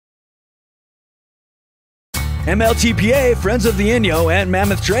MLTPA, Friends of the Inyo, and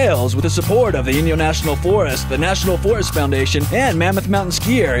Mammoth Trails, with the support of the Inyo National Forest, the National Forest Foundation, and Mammoth Mountain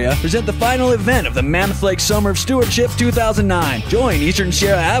Ski Area, present the final event of the Mammoth Lakes Summer of Stewardship 2009. Join Eastern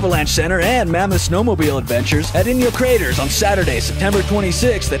Sierra Avalanche Center and Mammoth Snowmobile Adventures at Inyo Craters on Saturday, September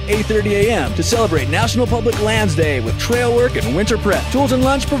 26th at 8:30 a.m. to celebrate National Public Lands Day with trail work and winter prep. Tools and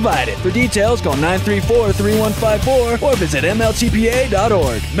lunch provided. For details, call 934-3154 or visit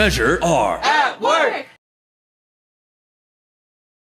MLTPA.org. Measure R. At work!